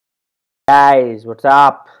Guys, what's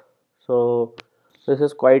up? So this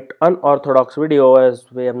is quite unorthodox video as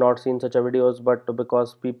we have not seen such a videos, but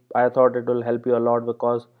because I thought it will help you a lot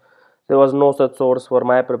because there was no such source for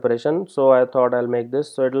my preparation, so I thought I'll make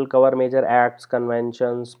this. So it will cover major acts,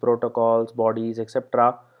 conventions, protocols, bodies,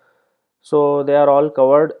 etc. So they are all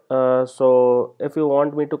covered. So if you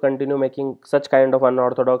want me to continue making such kind of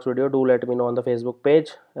unorthodox video, do let me know on the Facebook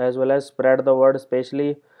page, as well as spread the word,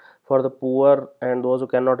 especially for the poor and those who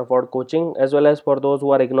cannot afford coaching, as well as for those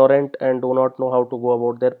who are ignorant and do not know how to go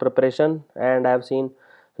about their preparation. And I've seen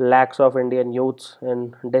lakhs of Indian youths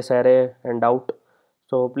in disarray and doubt,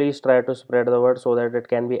 so please try to spread the word so that it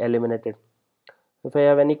can be eliminated. If I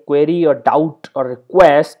have any query or doubt or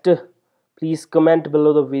request, please comment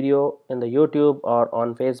below the video in the YouTube or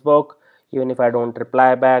on Facebook. Even if I don't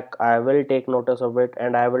reply back, I will take notice of it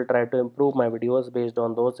and I will try to improve my videos based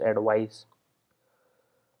on those advice.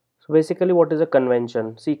 So basically, what is a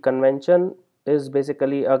convention? See, convention is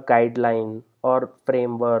basically a guideline or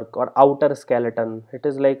framework or outer skeleton. It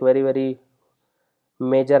is like very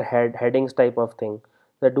major headings type of thing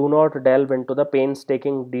that do not delve into the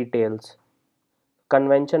painstaking details.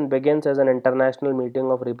 Convention begins as an international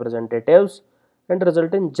meeting of representatives and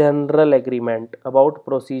result in general agreement about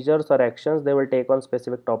procedures or actions they will take on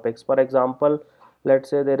specific topics. For example,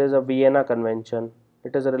 let's say there is a Vienna Convention.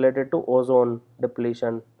 It is related to ozone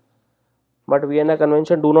depletion. But Vienna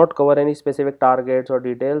Convention do not cover any specific targets or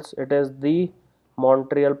details. It is the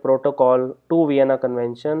Montreal Protocol to Vienna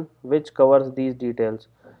Convention which covers these details.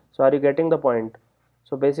 So are you getting the point?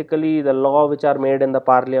 So basically the law which are made in the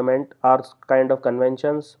parliament are kind of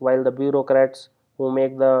conventions, while the bureaucrats who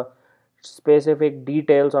make the specific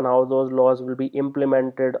details on how those laws will be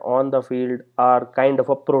implemented on the field are kind of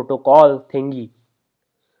a protocol thingy.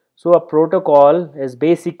 So a protocol is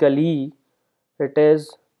basically, it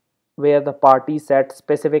is where the party set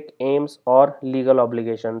specific aims or legal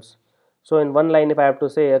obligations. So in one line, if I have to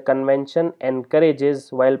say, a convention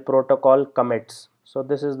encourages while protocol commits. So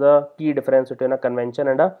this is the key difference between a convention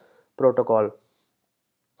and a protocol.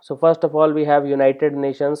 So first of all, we have United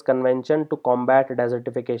Nations Convention to Combat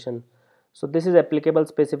Desertification. So this is applicable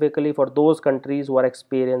specifically for those countries who are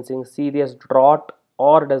experiencing serious drought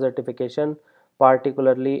or desertification,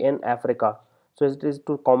 particularly in Africa. So it is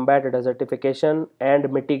to combat desertification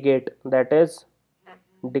and mitigate, that is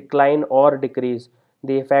decline or decrease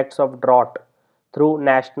the effects of drought through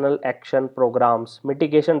national action programs.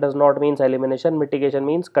 Mitigation does not mean elimination. Mitigation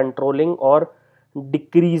means controlling or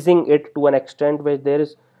decreasing it to an extent where there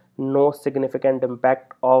is no significant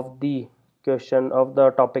impact of the question of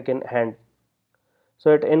the topic in hand.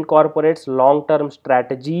 So it incorporates long-term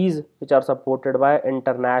strategies which are supported by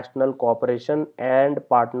international cooperation and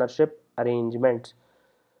partnership arrangements.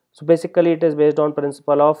 So basically it is based on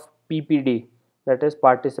principle of PPD, that is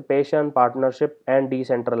participation, partnership and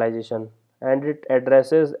decentralization, and it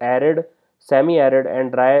addresses arid, semi-arid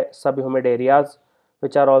and dry subhumid areas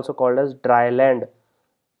which are also called as dry land.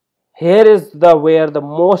 Here is the where the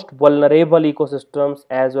most vulnerable ecosystems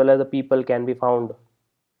as well as the people can be found.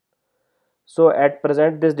 So at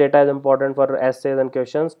present this data is important for essays and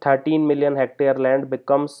questions. 13 million hectare land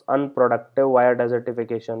becomes unproductive via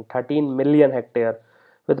desertification. 13 million hectare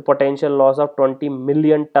with potential loss of 20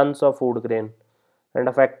 million tons of food grain and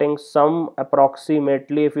affecting some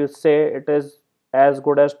approximately, if you say, it is as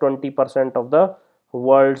good as 20% of the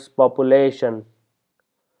world's population.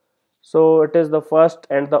 So it is the first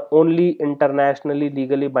and the only internationally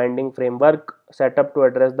legally binding framework set up to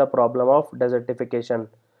address the problem of desertification.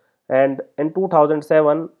 And in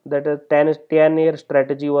 2007, that is 10-year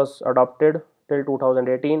strategy was adopted till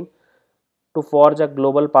 2018 to forge a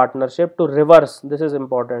global partnership to reverse, this is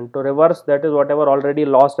important, to reverse, that is whatever already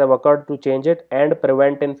loss have occurred, to change it and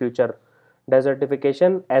prevent in future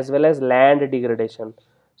desertification as well as land degradation.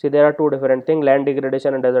 See, there are two different things, land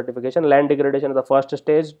degradation and desertification. Land degradation is the first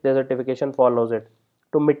stage, desertification follows it.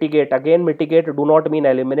 To mitigate, again mitigate do not mean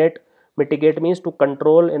eliminate. Mitigate means to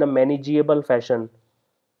control in a manageable fashion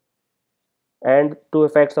and to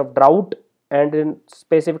effects of drought, and in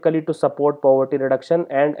specifically to support poverty reduction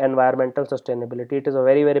and environmental sustainability. It is a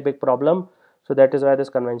very big problem, so that is why this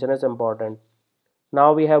convention is important.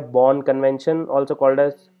 Now we have Bonn Convention, also called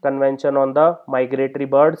as Convention on the Migratory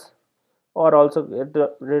Birds, or also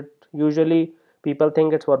it usually people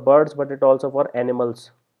think it's for birds, but it also for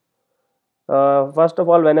animals. First of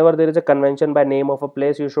all, whenever there is a convention by name of a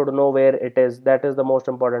place, you should know where it is. That is the most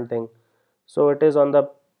important thing. So it is on the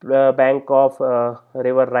bank of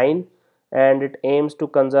river Rhine, and it aims to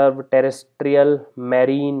conserve terrestrial,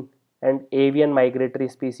 marine and avian migratory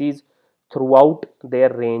species throughout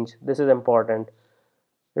their range. This is important.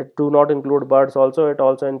 It do not include birds also, it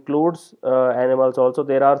also includes animals also.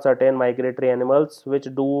 There are certain migratory animals which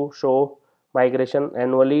do show migration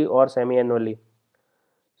annually or semi-annually.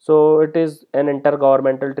 So it is an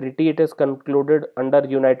intergovernmental treaty. It is concluded under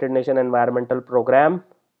United Nations Environmental Program,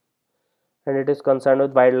 and it is concerned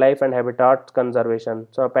with wildlife and habitat conservation.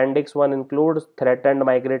 So Appendix 1 includes threatened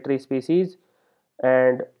migratory species,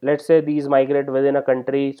 and let's say these migrate within a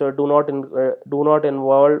country, so do not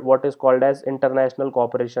involve what is called as international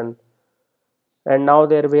cooperation. And now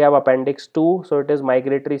there we have Appendix 2, so it is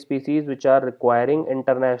migratory species which are requiring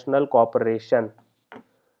international cooperation.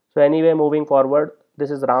 So anyway, moving forward, this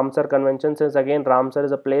is Ramsar Convention. Since again Ramsar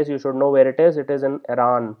is a place, you should know where it is. It is in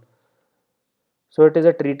Iran. So it is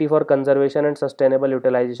a treaty for conservation and sustainable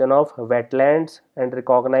utilization of wetlands and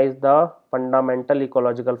recognize the fundamental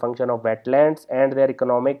ecological function of wetlands and their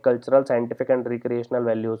economic, cultural, scientific and recreational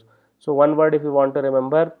values. So one word if you want to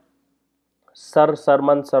remember,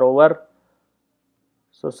 Sarman Sarovar.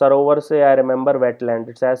 So Sarovar say I remember wetland.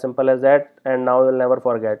 It's as simple as that, and now you'll never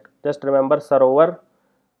forget. Just remember Sarovar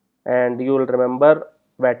and you will remember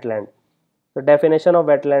wetland. The definition of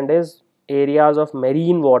wetland is areas of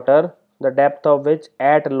marine water, the depth of which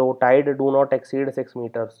at low tide do not exceed 6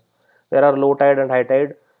 meters. There are low tide and high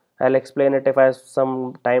tide. I'll explain it if I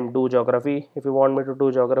some time do geography. If you want me to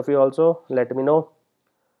do geography also, let me know.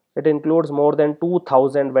 It includes more than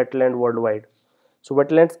 2000 wetland worldwide. So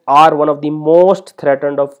wetlands are one of the most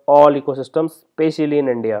threatened of all ecosystems, especially in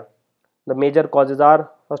India. The major causes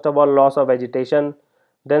are, first of all, loss of vegetation,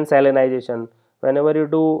 then salinization. Whenever you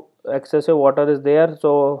do excessive water is there,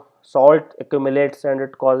 so salt accumulates and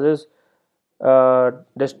it causes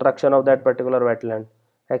destruction of that particular wetland.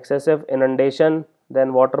 Excessive inundation,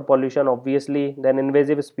 then water pollution obviously, then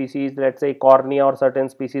invasive species, let's say cornea or certain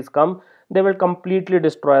species come, they will completely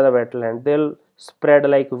destroy the wetland. They'll spread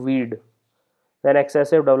like weed. Then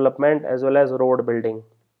excessive development as well as road building.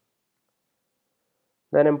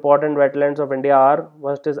 Then important wetlands of India are,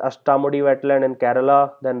 first is Ashtamudi wetland in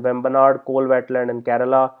Kerala, then Vembanad coal wetland in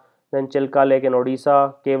Kerala, then Chilka lake in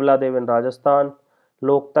Odisha, Kevla Dev in Rajasthan.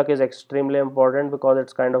 Loktak is extremely important because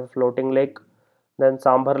it's kind of a floating lake. Then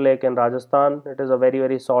Sambhar lake in Rajasthan, it is a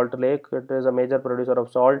very salt lake, it is a major producer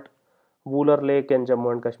of salt. Wooler lake in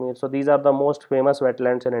Jammu and Kashmir. So these are the most famous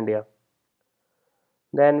wetlands in India.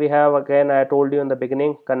 Then we have, again I told you in the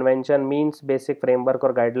beginning, convention means basic framework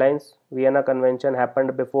or guidelines. Vienna Convention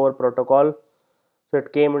happened before protocol, so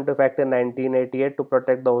it came into effect in 1988 to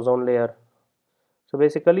protect the ozone layer. So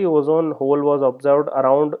basically ozone hole was observed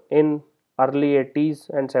around in early 80s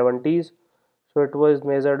and 70s. So it was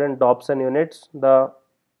measured in Dobson units, the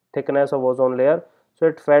thickness of ozone layer. So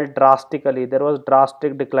it fell drastically. There was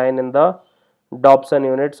drastic decline in the Dobson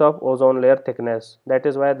units of ozone layer thickness. That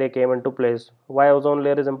is why they came into place. Why ozone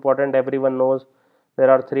layer is important, everyone knows. There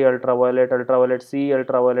are three: ultraviolet, ultraviolet C,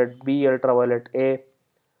 ultraviolet B, ultraviolet A.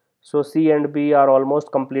 So C and B are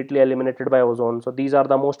almost completely eliminated by ozone. So these are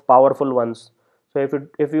the most powerful ones. So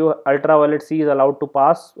if you ultraviolet C is allowed to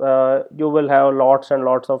pass, you will have lots and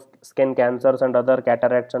lots of skin cancers and other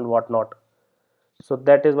cataracts and whatnot. So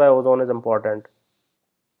that is why ozone is important.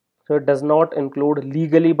 So it does not include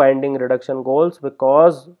legally binding reduction goals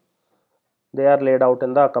because they are laid out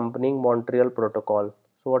in the accompanying Montreal Protocol.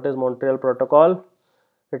 So what is Montreal Protocol?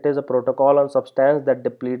 It is a protocol on substance that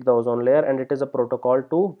deplete the ozone layer, and it is a protocol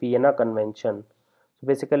to Vienna Convention. So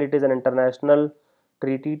basically it is an international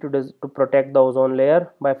treaty to protect the ozone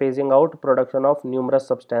layer by phasing out production of numerous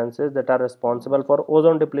substances that are responsible for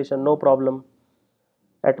ozone depletion. No problem.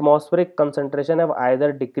 Atmospheric concentration have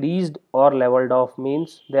either decreased or leveled off,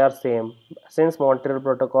 means they are same since Montreal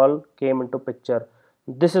Protocol came into picture.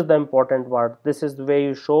 This is the important part. This is the way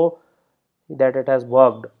you show that it has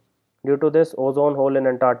worked. Due to this, ozone hole in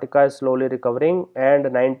Antarctica is slowly recovering and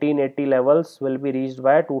 1980 levels will be reached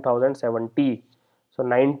by 2070. So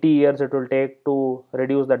 90 years it will take to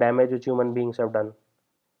reduce the damage which human beings have done.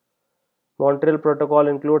 Montreal Protocol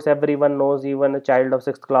includes, everyone knows, even a child of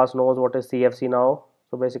 6th class knows what is CFC now.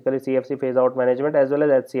 So basically CFC, phase out management, as well as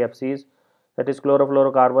HCFCs, that is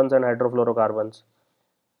chlorofluorocarbons and hydrofluorocarbons.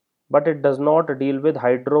 But it does not deal with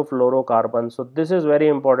hydrofluorocarbons. So this is very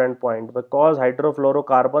important point, because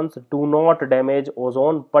hydrofluorocarbons do not damage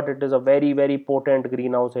ozone, but it is a very potent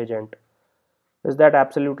greenhouse agent. Is that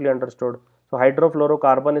absolutely understood? So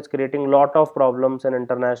hydrofluorocarbon is creating lot of problems in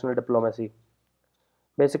international diplomacy.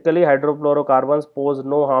 Basically hydrofluorocarbons pose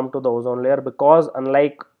no harm to the ozone layer because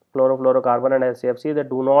unlike chlorofluorocarbon and HCFC, they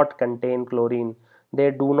do not contain chlorine.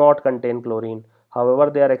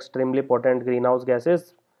 However, they are extremely potent greenhouse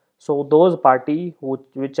gases. So those party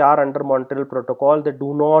which are under Montreal Protocol, they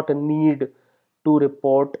do not need to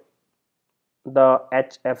report the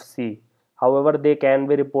HFC. However, they can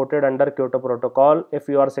be reported under Kyoto Protocol. If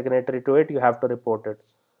you are signatory to it, you have to report it.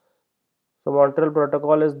 So Montreal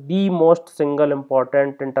Protocol is the most single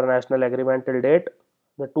important international agreement till date.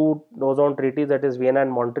 The two ozone treaties, that is Vienna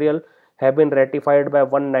and Montreal, have been ratified by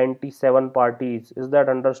 197 parties. Is that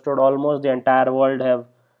understood? Almost the entire world have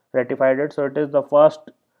ratified it. So it is the first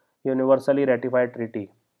universally ratified treaty.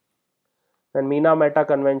 Then Minamata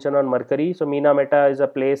Convention on Mercury. So Minamata is a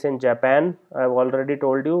place in Japan. I've already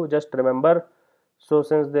told you. Just remember. So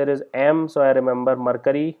since there is M, so I remember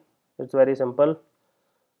Mercury. It's very simple.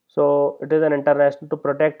 So it is an international to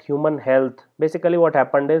protect human health. Basically what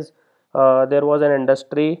happened is there was an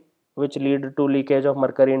industry which lead to leakage of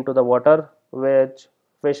mercury into the water, which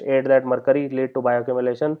fish ate that mercury, lead to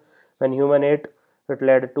bioaccumulation. When human ate, it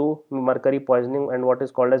led to mercury poisoning and what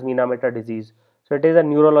is called as Minamata disease. So it is a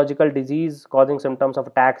neurological disease causing symptoms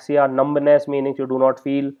of ataxia, numbness meaning you do not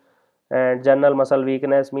feel, and general muscle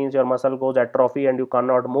weakness means your muscle goes atrophy and you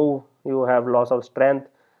cannot move, you have loss of strength.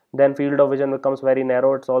 Then field of vision becomes very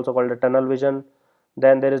narrow, it's also called a tunnel vision.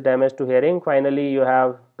 Then there is damage to hearing. Finally you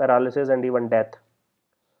have paralysis and even death.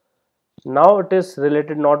 Now it is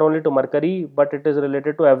related not only to mercury but it is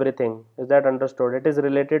related to everything. Is that understood? It is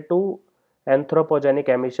related to anthropogenic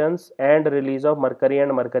emissions and release of mercury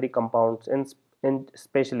and mercury compounds in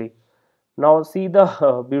especially. Now see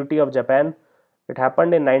the beauty of Japan. It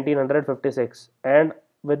happened in 1956 and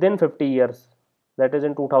within 50 years, that is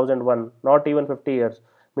in 2001, not even 50 years,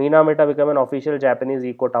 Minamata became an official Japanese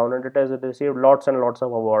eco town and it has received lots and lots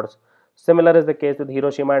of awards. Similar is the case with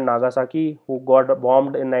Hiroshima and Nagasaki, who got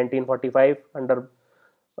bombed in 1945 under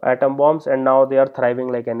atom bombs and now they are thriving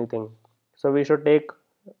like anything. So we should take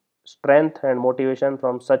strength and motivation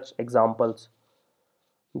from such examples.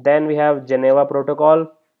 Then we have Geneva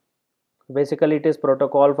Protocol. Basically, it is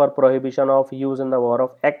protocol for prohibition of use in the war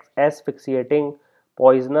of asphyxiating,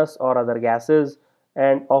 poisonous or other gases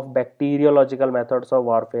and of bacteriological methods of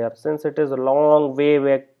warfare. Since it is a long way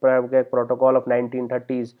back protocol of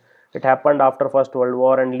 1930s, it happened after First World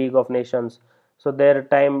War and League of Nations. So their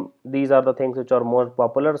time, these are the things which are more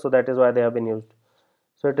popular. So that is why they have been used.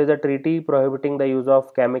 So it is a treaty prohibiting the use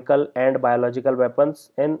of chemical and biological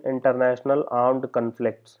weapons in international armed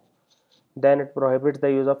conflicts. Then it prohibits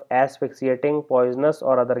the use of asphyxiating, poisonous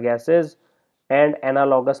or other gases and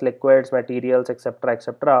analogous liquids, materials, etc.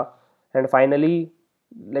 etc. And finally,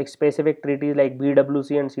 like specific treaties like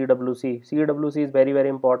BWC and CWC. CWC is very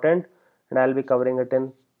important and I'll be covering it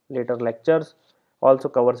in later lectures. Also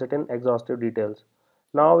covers it in exhaustive details.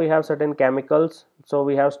 Now we have certain chemicals. So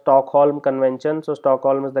we have Stockholm Convention. So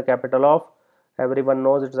Stockholm is the capital of, everyone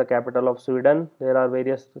knows it's the capital of Sweden. There are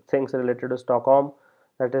various things related to Stockholm,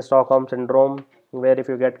 that is Stockholm syndrome, where if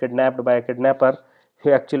you get kidnapped by a kidnapper,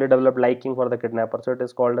 you actually develop liking for the kidnapper. So it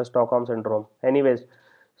is called as Stockholm syndrome. Anyways,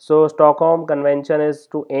 so Stockholm Convention is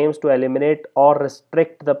to aims to eliminate or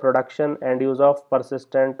restrict the production and use of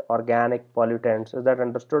persistent organic pollutants. Is that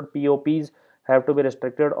understood? POPs have to be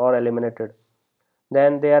restricted or eliminated.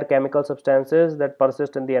 Then they are chemical substances that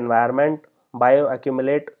persist in the environment,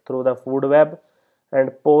 bioaccumulate through the food web,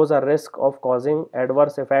 and pose a risk of causing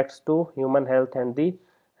adverse effects to human health and the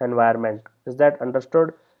environment. Is that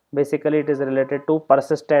understood? Basically, it is related to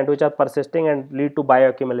persistent, which are persisting and lead to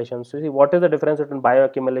bioaccumulation. So, see, what is the difference between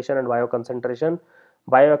bioaccumulation and bioconcentration?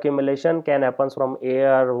 Bioaccumulation can happen from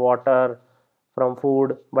air, water, from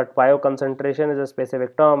food, but bioconcentration is a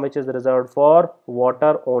specific term which is reserved for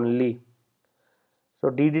water only. So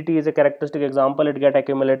DDT is a characteristic example. It get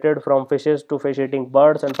accumulated from fishes to fish eating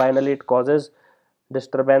birds and finally it causes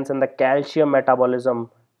disturbance in the calcium metabolism.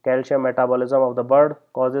 Calcium metabolism of the bird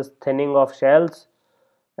causes thinning of shells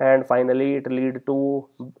and finally it lead to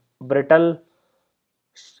brittle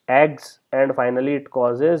eggs and finally it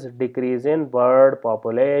causes decrease in bird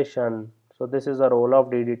population. So this is the role of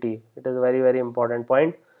DDT. It is a very important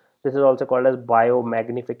point. This is also called as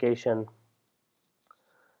biomagnification.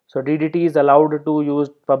 So DDT is allowed to use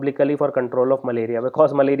publicly for control of malaria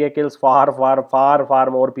because malaria kills far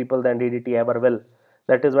more people than DDT ever will.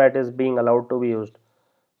 That is why it is being allowed to be used.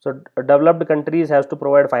 So developed countries has to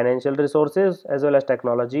provide financial resources as well as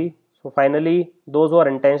technology. So finally, those who are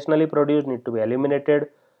intentionally produced need to be eliminated,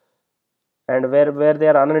 and where they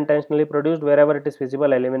are unintentionally produced, wherever it is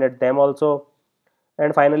feasible, eliminate them also.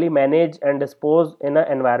 And finally, manage and dispose in an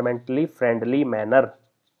environmentally friendly manner.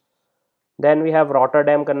 Then we have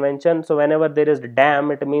Rotterdam Convention. So whenever there is dam,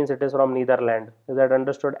 it means it is from Netherlands. Is that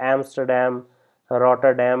understood? Amsterdam,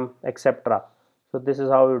 Rotterdam, etc. So this is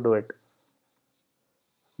how you do it.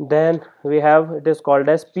 Then we have, it is called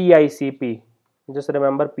as PICP. Just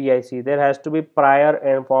remember PIC. There has to be prior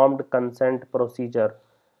informed consent procedure.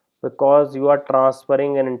 because you are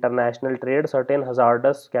transferring in international trade certain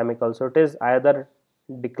hazardous chemicals. So it is either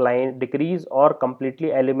decrease or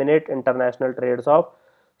completely eliminate international trades of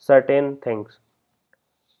certain things.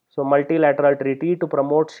 So multilateral treaty to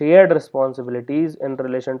promote shared responsibilities in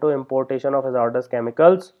relation to importation of hazardous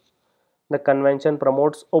chemicals. The convention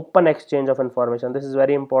promotes open exchange of information. This is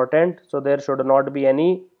very important. So there should not be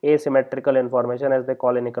any asymmetrical information, as they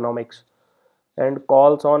call in economics, and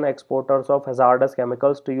calls on exporters of hazardous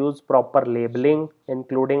chemicals to use proper labeling,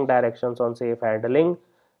 including directions on safe handling,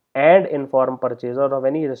 and inform purchaser of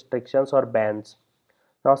any restrictions or bans.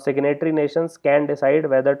 Now, signatory nations can decide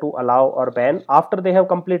whether to allow or ban after they have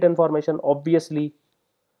complete information, obviously.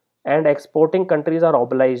 And exporting countries are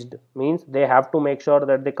obliged, means they have to make sure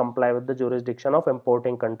that they comply with the jurisdiction of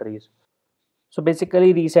importing countries. So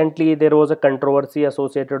basically, recently there was a controversy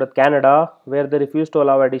associated with Canada where they refused to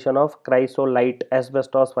allow addition of chrysolite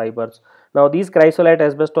asbestos fibers. Now these chrysolite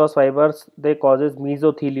asbestos fibers, they causes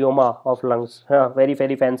mesothelioma of lungs. Very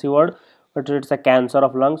very fancy word, but it's a cancer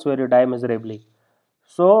of lungs where you die miserably.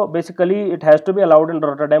 So basically, it has to be allowed in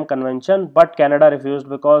Rotterdam Convention, but Canada refused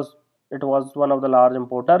because it was one of the large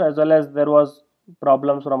importer, as well as there was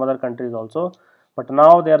problems from other countries also. But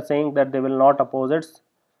now they are saying that they will not oppose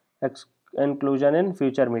its inclusion in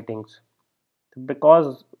future meetings,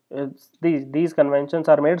 because these conventions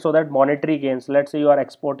are made so that monetary gains, let's say you are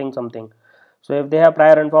exporting something, so if they have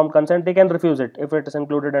prior informed consent, they can refuse it if it is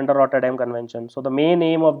included under Rotterdam Convention. So the main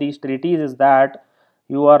aim of these treaties is that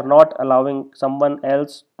you are not allowing someone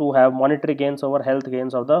else to have monetary gains over health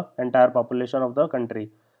gains of the entire population of the country.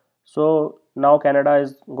 So now Canada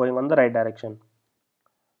is going on the right direction.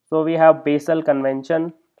 So we have Basel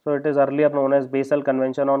Convention. So it is earlier known as Basel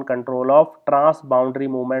Convention on Control of Trans-Boundary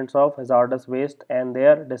Movements of Hazardous Waste and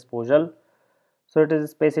their Disposal. So it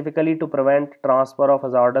is specifically to prevent transfer of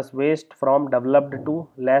hazardous waste from developed to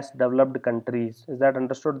less developed countries. Is that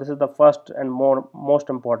understood? This is the first and most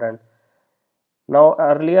important. Now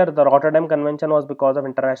earlier the Rotterdam Convention was because of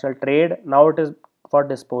international trade. Now it is for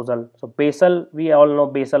disposal. So Basel, we all know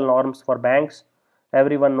Basel norms for banks.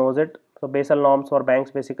 Everyone knows it. So Basel norms for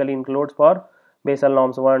banks basically includes for Basel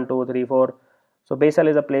norms 1, 2, 3, 4. So Basel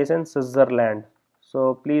is a place in Switzerland.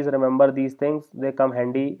 So please remember these things. They come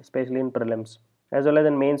handy, especially in prelims. As well as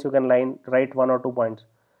in mains, you can write 1 or 2 points.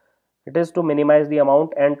 It is to minimize the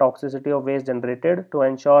amount and toxicity of waste generated, to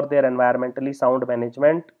ensure their environmentally sound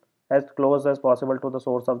management as close as possible to the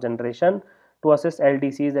source of generation, to assist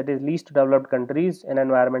LDCs, that is least developed countries, in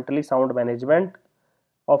environmentally sound management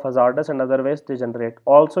of hazardous and other waste they generate.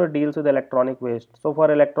 Also it deals with electronic waste. So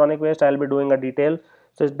for electronic waste, I will be doing a detail.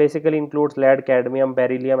 So it basically includes lead, cadmium,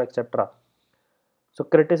 beryllium, etc. So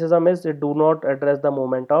criticism is it do not address the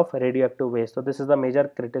movement of radioactive waste. So this is the major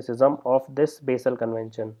criticism of this Basel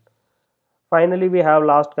Convention. Finally, we have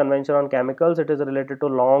last convention on chemicals. It is related to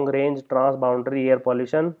long range transboundary air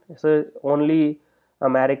pollution. So only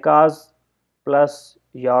Americas plus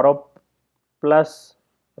Europe plus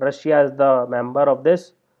Russia is the member of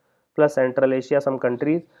this, plus Central Asia, some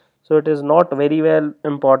countries. So it is not very well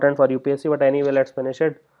important for UPSC, but anyway, let's finish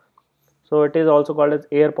it. So it is also called as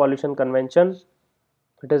Air Pollution Convention.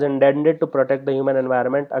 It is intended to protect the human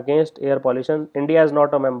environment against air pollution. India is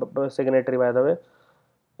not a member signatory, by the way,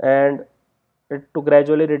 and it to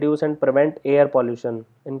gradually reduce and prevent air pollution,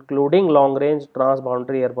 including long range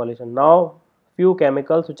transboundary air pollution. Now, few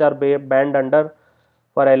chemicals which are banned under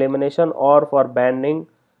for elimination or for banning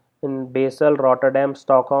in Basel, Rotterdam,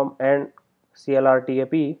 Stockholm, and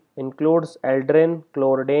CLRTAP includes aldrin,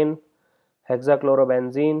 chlordane,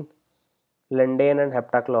 hexachlorobenzene, lindane, and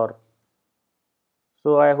heptachlor.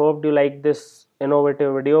 So I hope you like this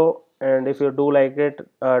innovative video, and if you do like it,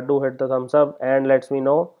 do hit the thumbs up and lets me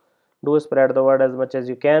know. Do spread the word as much as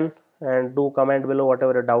you can, and do comment below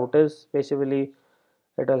whatever your doubt is. Especially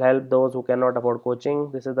it will help those who cannot afford coaching.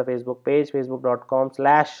 This is the Facebook page,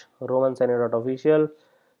 facebook.com/romanseni.official.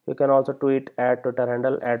 You can also tweet at Twitter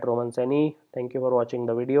handle at romanseni. Thank you for watching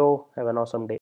the video. Have an awesome day.